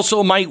 They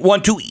also might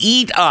want to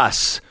eat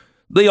us.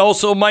 They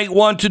also might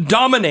want to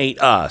dominate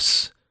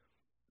us,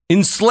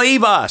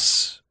 enslave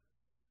us.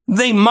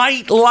 They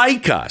might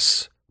like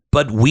us,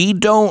 but we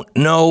don't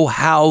know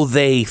how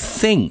they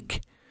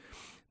think.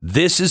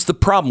 This is the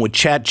problem with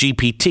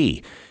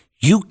ChatGPT.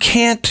 You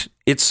can't,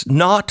 it's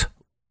not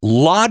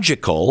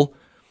logical.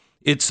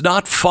 It's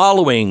not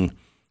following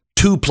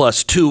 2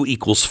 + 2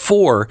 =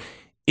 4.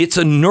 It's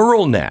a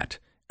neural net.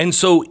 And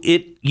so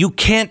you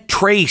can't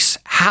trace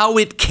how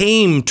it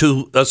came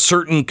to a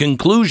certain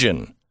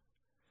conclusion.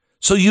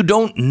 So you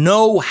don't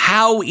know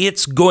how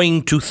it's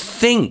going to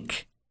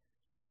think.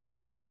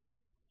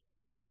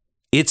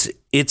 It's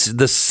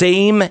the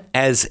same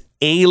as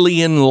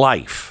alien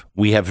life.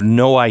 We have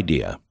no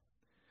idea.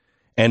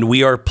 And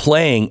we are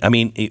playing,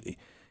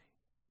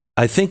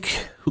 I think,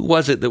 who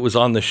was it that was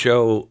on the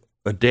show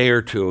a day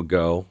or two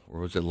ago, or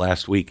was it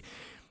last week,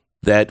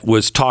 that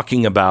was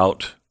talking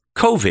about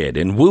COVID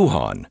in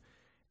Wuhan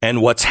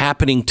and what's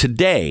happening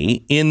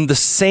today in the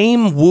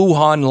same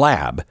Wuhan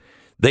lab.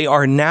 They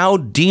are now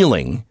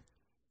dealing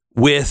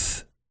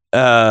with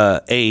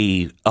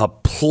a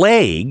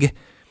plague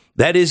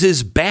that is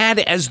as bad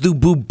as the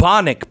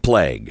bubonic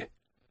plague.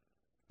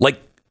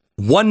 Like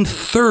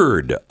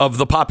 1/3 of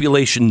the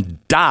population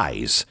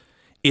dies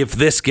if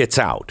this gets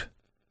out.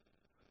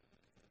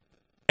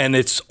 And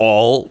it's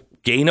all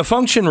gain of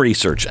function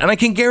research. And I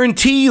can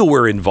guarantee you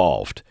we're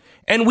involved.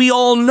 And we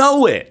all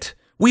know it.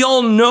 We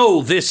all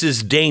know this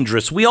is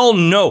dangerous. We all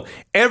know,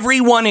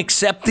 everyone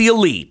except the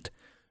elite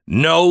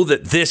know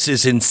that this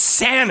is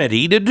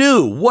insanity to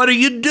do. What are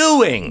you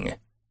doing?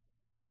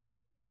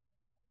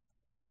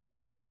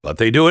 But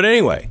they do it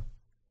anyway.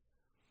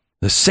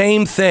 The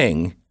same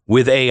thing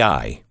with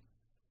AI.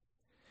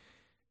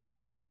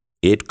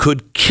 It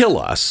could kill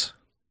us,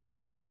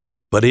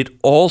 but it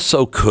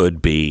also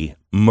could be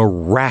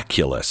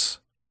miraculous.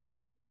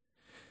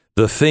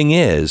 The thing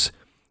is,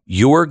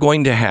 you're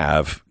going to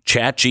have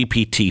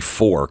ChatGPT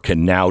 4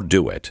 can now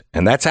do it,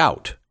 and that's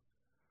out.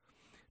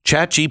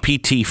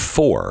 ChatGPT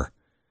 4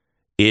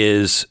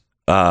 has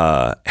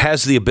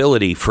the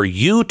ability for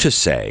you to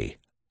say,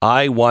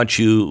 I want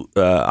you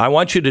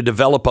to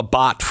develop a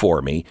bot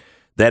for me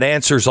that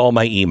answers all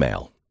my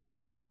email,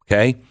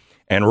 okay,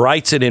 and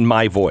writes it in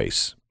my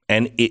voice.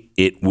 And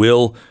it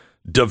will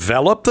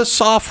develop the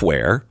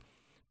software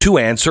to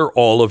answer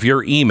all of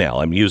your email.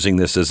 I'm using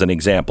this as an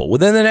example.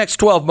 Within the next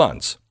 12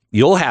 months,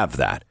 you'll have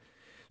that.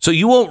 So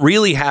you won't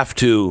really have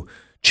to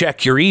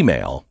check your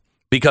email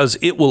because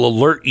it will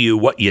alert you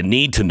what you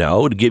need to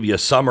know to give you a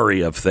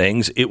summary of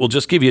things. It will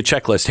just give you a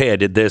checklist. Hey, I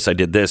did this, I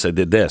did this, I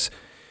did this.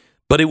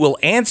 But it will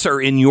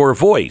answer in your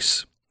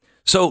voice.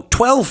 So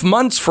 12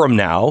 months from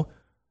now,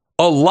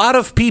 a lot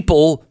of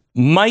people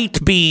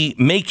might be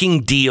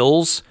making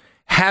deals,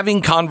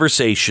 having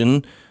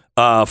conversation,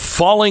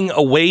 falling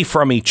away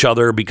from each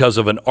other because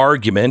of an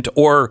argument,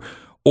 or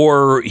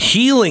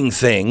healing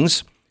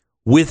things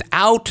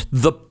without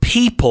the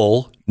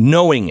people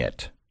knowing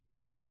it.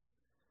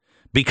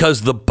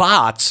 Because the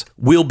bots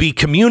will be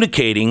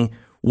communicating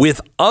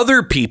with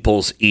other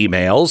people's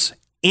emails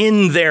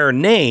in their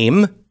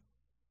name,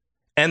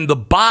 and the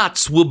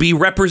bots will be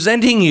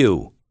representing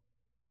you.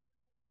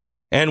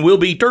 And will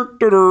be,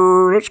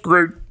 that's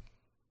great.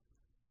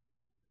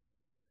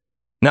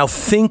 Now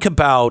think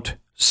about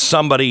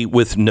somebody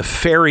with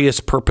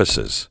nefarious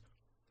purposes.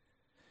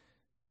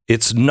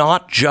 It's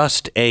not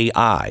just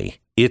AI.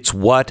 It's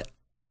what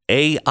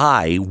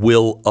AI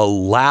will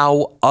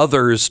allow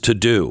others to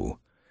do.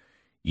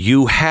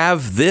 You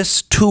have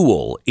this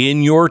tool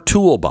in your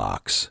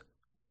toolbox.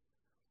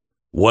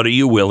 What are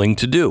you willing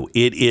to do?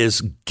 It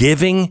is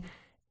giving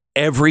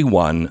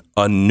everyone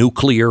a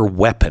nuclear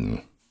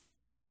weapon.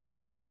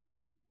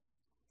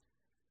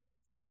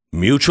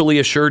 Mutually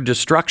assured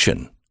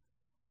destruction.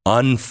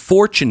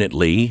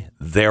 Unfortunately,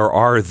 there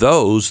are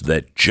those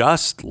that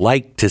just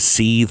like to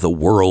see the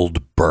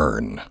world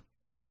burn.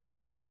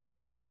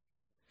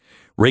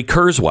 Ray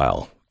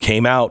Kurzweil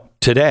came out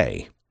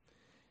today.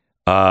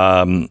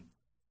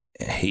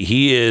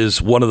 He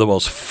is one of the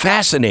most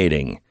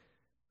fascinating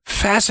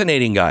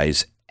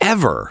guys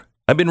ever.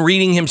 I've been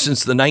reading him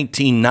since the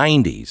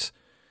 1990s.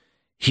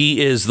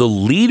 He is the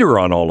leader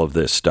on all of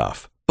this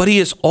stuff, but he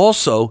is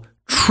also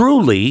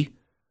truly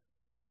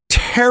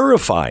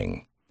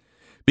terrifying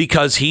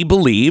because he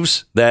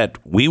believes that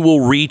we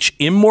will reach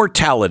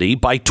immortality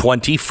by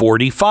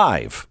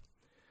 2045.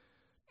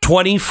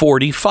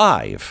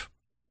 2045.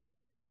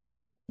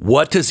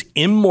 What does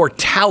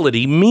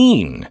immortality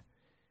mean?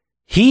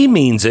 He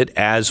means it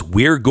as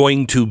we're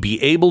going to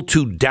be able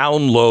to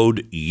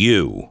download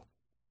you,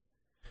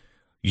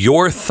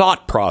 your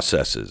thought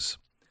processes.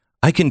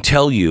 I can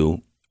tell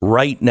you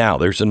right now,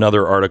 there's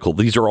another article.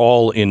 These are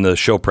all in the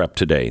show prep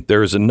today.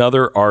 There's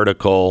another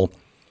article,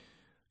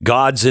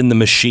 God's in the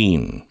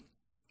Machine.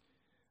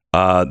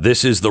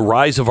 This is the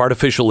rise of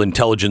artificial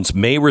intelligence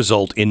may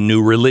result in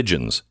new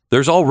religions.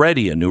 There's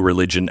already a new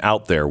religion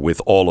out there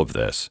with all of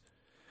this.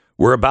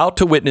 We're about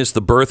to witness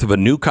the birth of a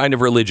new kind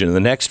of religion. In the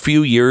next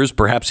few years,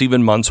 perhaps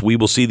even months, we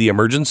will see the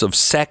emergence of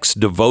sects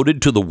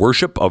devoted to the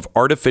worship of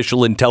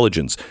artificial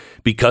intelligence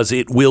because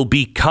it will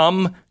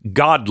become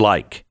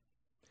godlike.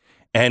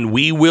 And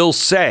we will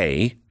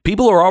say,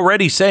 people are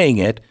already saying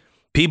it,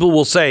 people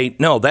will say,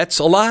 no, that's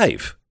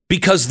alive.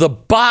 Because the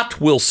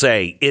bot will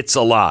say it's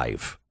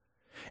alive.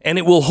 And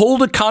it will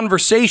hold a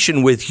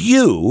conversation with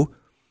you,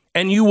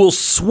 and you will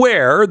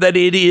swear that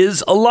it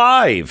is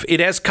alive. It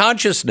has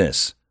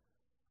consciousness.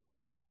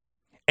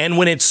 And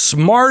when it's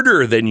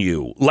smarter than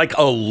you, like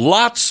a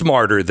lot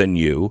smarter than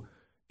you,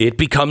 it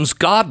becomes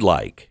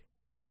godlike.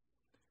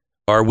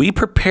 Are we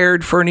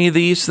prepared for any of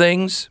these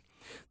things?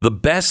 The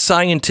best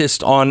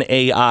scientist on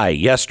AI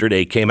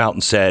yesterday came out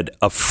and said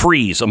a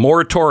freeze, a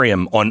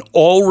moratorium on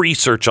all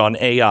research on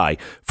AI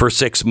for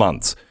 6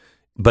 months.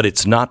 But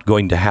it's not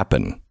going to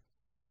happen.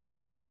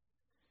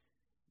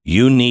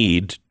 You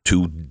need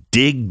to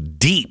dig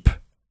deep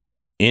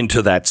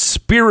into that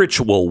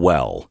spiritual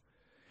well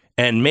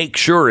and make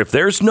sure if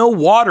there's no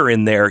water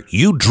in there,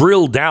 you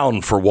drill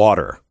down for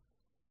water.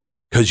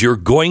 Because you're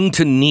going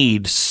to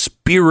need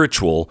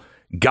spiritual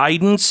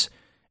guidance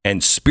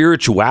and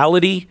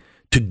spirituality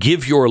to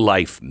give your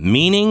life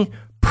meaning,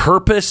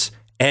 purpose,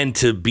 and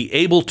to be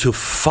able to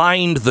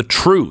find the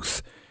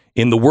truth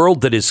in the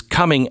world that is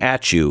coming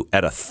at you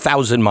at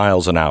 1,000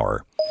 miles an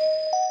hour.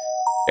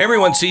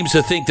 Everyone seems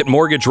to think that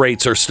mortgage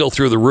rates are still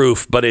through the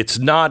roof, but it's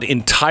not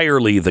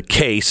entirely the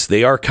case.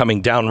 They are coming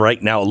down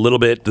right now a little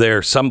bit. There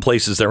are some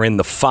places they're in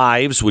the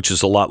 5s, which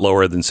is a lot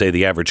lower than, say,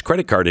 the average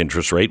credit card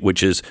interest rate,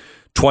 which is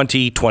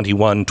 20,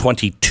 21,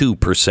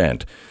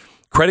 22%.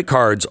 Credit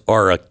cards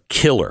are a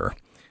killer.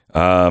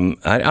 I'm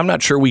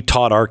not sure we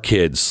taught our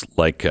kids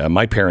like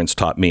my parents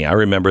taught me. I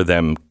remember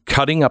them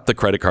cutting up the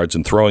credit cards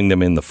and throwing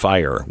them in the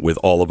fire with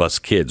all of us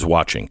kids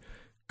watching.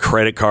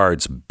 Credit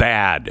cards,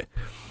 bad.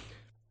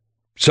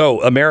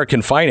 So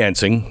American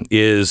Financing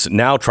is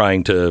now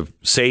trying to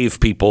save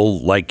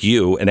people like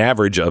you an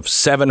average of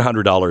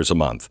 $700 a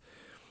month.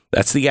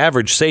 That's the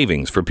average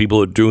savings for people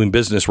who are doing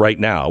business right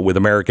now with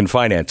American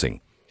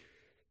Financing.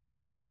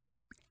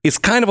 It's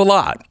kind of a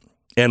lot.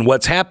 And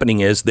what's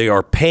happening is they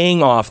are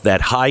paying off that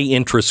high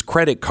interest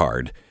credit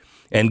card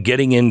and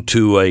getting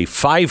into a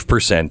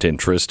 5%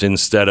 interest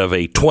instead of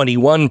a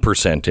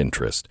 21%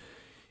 interest.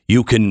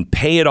 You can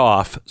pay it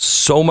off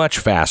so much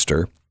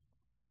faster.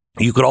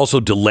 You could also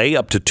delay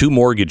up to 2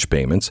 mortgage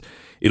payments.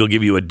 It'll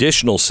give you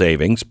additional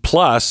savings.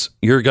 Plus,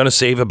 you're going to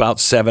save about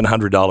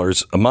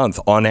 $700 a month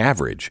on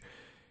average.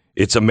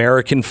 It's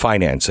American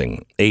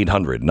Financing,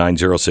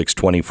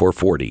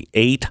 800-906-2440,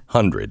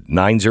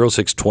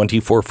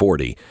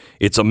 800-906-2440.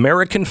 It's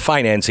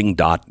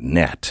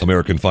AmericanFinancing.net.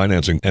 American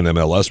Financing,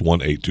 NMLS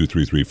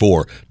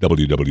 182334,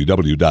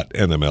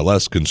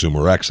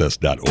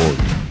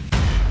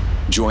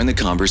 www.nmlsconsumeraccess.org. Join the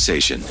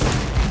conversation.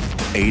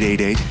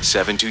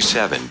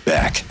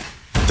 888-727-BECK.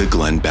 The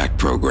Glenn Beck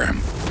Program.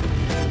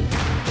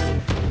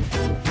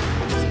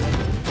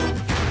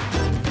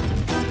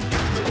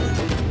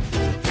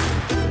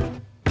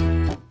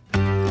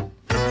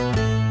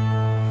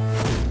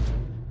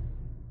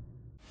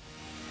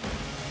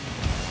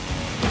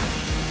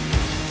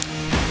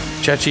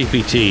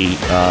 ChatGPT.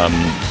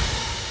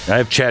 I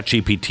have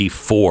ChatGPT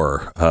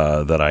 4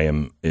 that I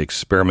am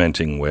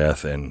experimenting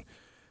with, and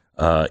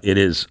it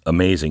is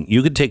amazing.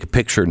 You could take a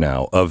picture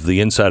now of the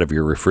inside of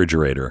your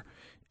refrigerator.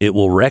 It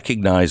will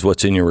recognize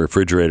what's in your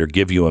refrigerator,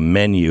 give you a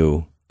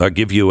menu, or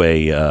give you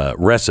a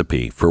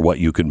recipe for what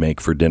you could make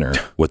for dinner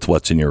with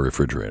what's in your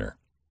refrigerator.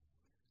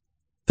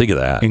 Think of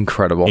that.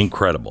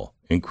 Incredible.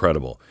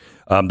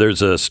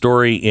 There's a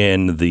story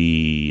in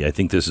I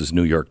think this is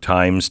New York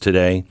Times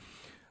today.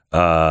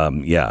 How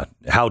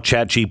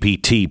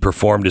ChatGPT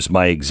performed as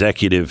my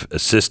executive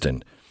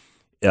assistant.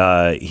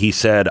 He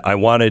said, I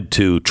wanted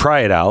to try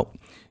it out,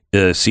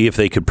 see if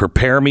they could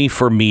prepare me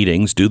for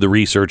meetings, do the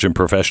research and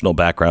professional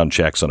background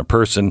checks on a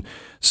person,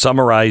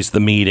 summarize the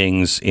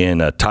meetings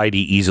in a tidy,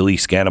 easily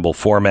scannable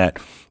format,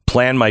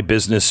 plan my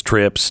business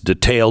trips,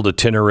 detailed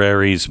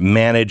itineraries,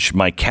 manage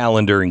my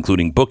calendar,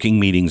 including booking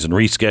meetings and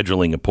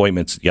rescheduling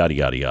appointments, yada,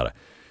 yada, yada.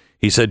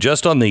 He said,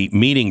 just on the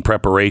meeting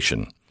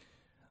preparation,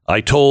 I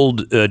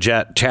told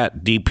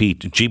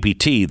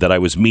ChatGPT that I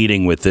was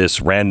meeting with this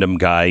random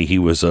guy. He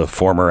was a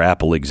former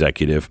Apple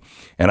executive,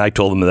 and I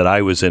told him that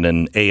I was in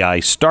an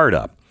AI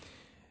startup.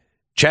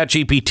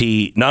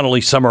 ChatGPT not only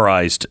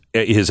summarized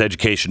his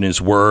education, his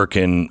work,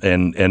 and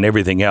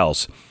everything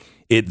else,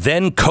 it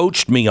then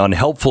coached me on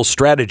helpful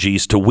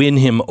strategies to win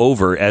him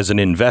over as an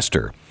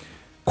investor.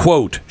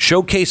 Quote,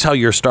 showcase how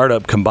your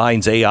startup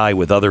combines AI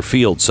with other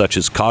fields such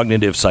as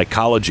cognitive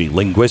psychology,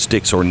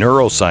 linguistics, or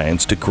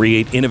neuroscience to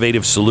create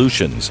innovative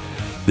solutions.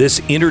 This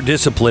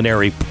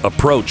interdisciplinary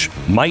approach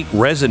might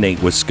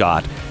resonate with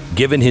Scott,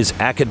 given his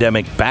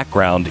academic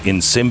background in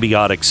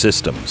symbiotic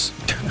systems.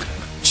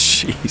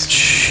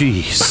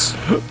 Jeez.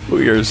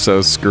 We are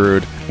so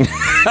screwed.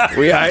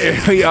 We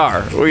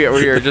are. We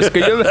are just.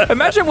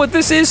 Imagine what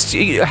this is,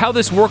 how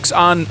this works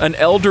on an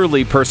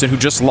elderly person who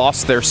just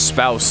lost their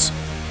spouse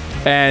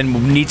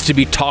and needs to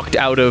be talked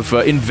out of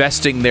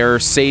investing their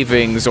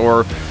savings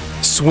or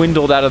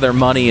swindled out of their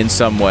money in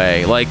some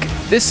way. Like,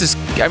 this is,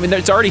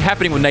 it's already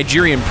happening with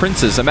Nigerian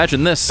princes.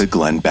 Imagine this. The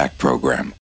Glenn Beck Program.